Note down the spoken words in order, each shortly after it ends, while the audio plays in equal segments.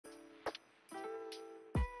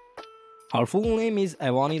Her full name is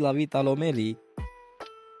Ivanita Lomeli.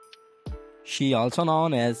 She also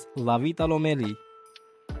known as Ivanita Lomeli.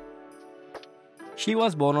 She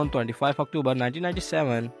was born on 25 October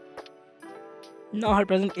 1997. Now her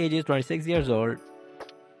present age is 26 years old.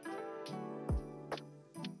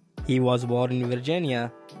 He was born in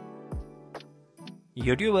Virginia.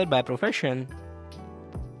 YouTuber by profession.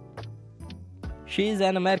 She is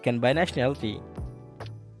an American by nationality.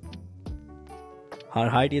 Her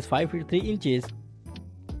height is 5 feet 3 inches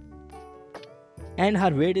and her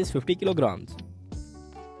weight is 50 kilograms.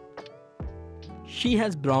 She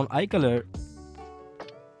has brown eye color.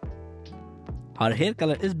 Her hair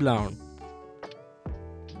color is blonde.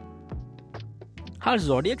 Her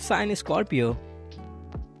zodiac sign is Scorpio.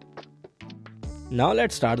 Now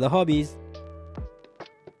let's start the hobbies.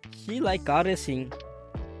 She likes car racing.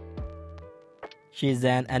 She is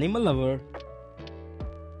an animal lover.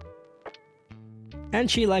 And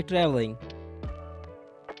she likes traveling.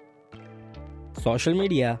 Social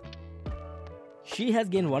media. She has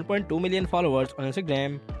gained 1.2 million followers on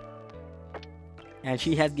Instagram. And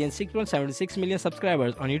she has gained 6.76 million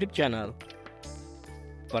subscribers on YouTube channel.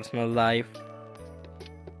 Personal life.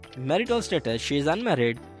 Marital status, she is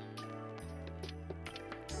unmarried.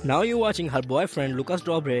 Now you're watching her boyfriend Lucas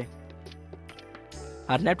Dobre.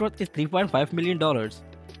 Her net worth is $3.5 million.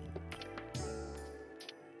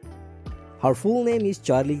 Her full name is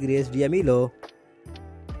Charli Grace D'Amelio.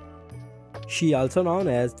 She also known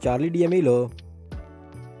as Charli D'Amelio.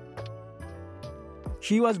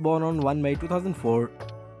 She was born on 1 May 2004.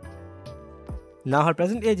 Now her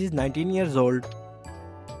present age is 19 years old.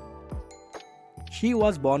 She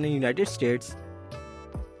was born in United States.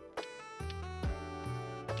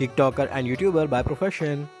 TikToker and YouTuber by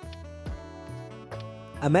profession.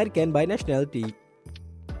 American by nationality.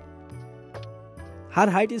 Her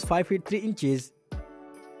height is 5 feet 3 inches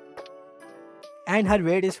and her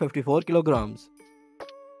weight is 54 kilograms.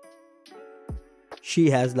 She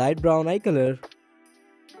has light brown eye color.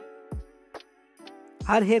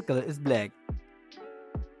 Her hair color is black.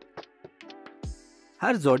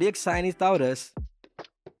 Her zodiac sign is Taurus.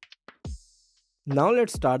 Now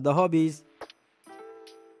let's start the hobbies.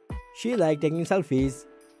 She likes taking selfies.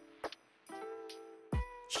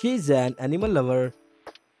 She is an animal lover.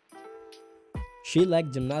 She likes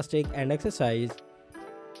gymnastics and exercise.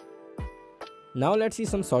 Now let's see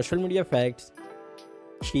some social media facts.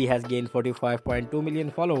 She has gained 45.2 million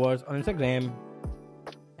followers on Instagram.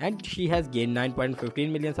 And she has gained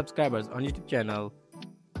 9.15 million subscribers on YouTube channel.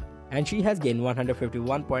 And she has gained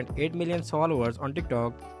 151.8 million followers on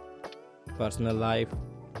TikTok. Personal life.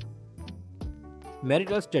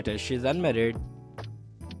 Marital status, she is unmarried.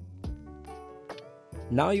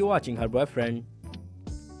 Now you're watching her boyfriend.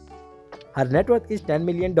 Her net worth is $10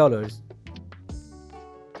 million.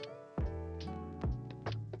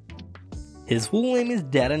 His full name is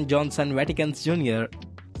Darren Johnson Watkins Jr.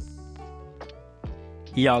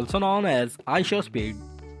 He also known as iShowSpeed.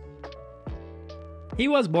 He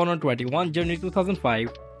was born on 21 January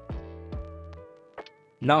 2005.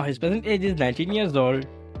 Now his present age is 19 years old.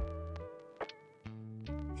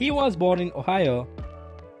 He was born in Ohio.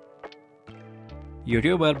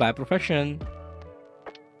 YouTuber by profession.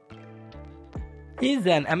 He is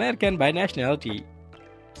an American by nationality.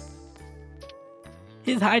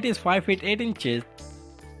 His height is 5 feet 8 inches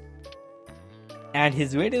and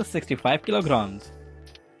his weight is 65 kilograms.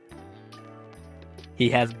 He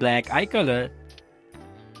has black eye color.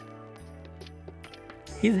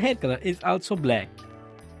 His hair color is also black.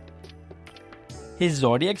 His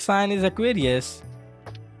zodiac sign is Aquarius.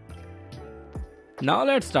 Now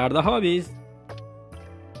let's start the hobbies.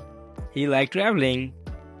 He likes traveling,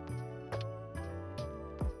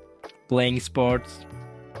 playing sports,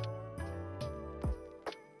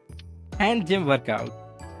 and gym workout.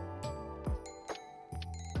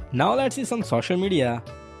 Now let's see some social media.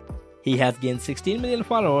 He has gained 16 million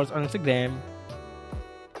followers on Instagram.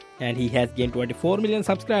 And he has gained 24 million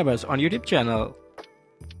subscribers on YouTube channel.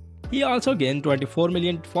 He also gained 24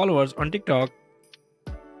 million followers on TikTok.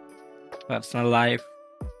 Personal life.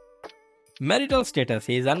 Marital status,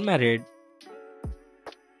 he is unmarried.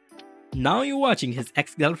 Now you're watching his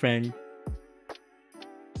ex-girlfriend.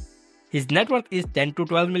 His net worth is $10 to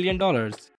 $12 million.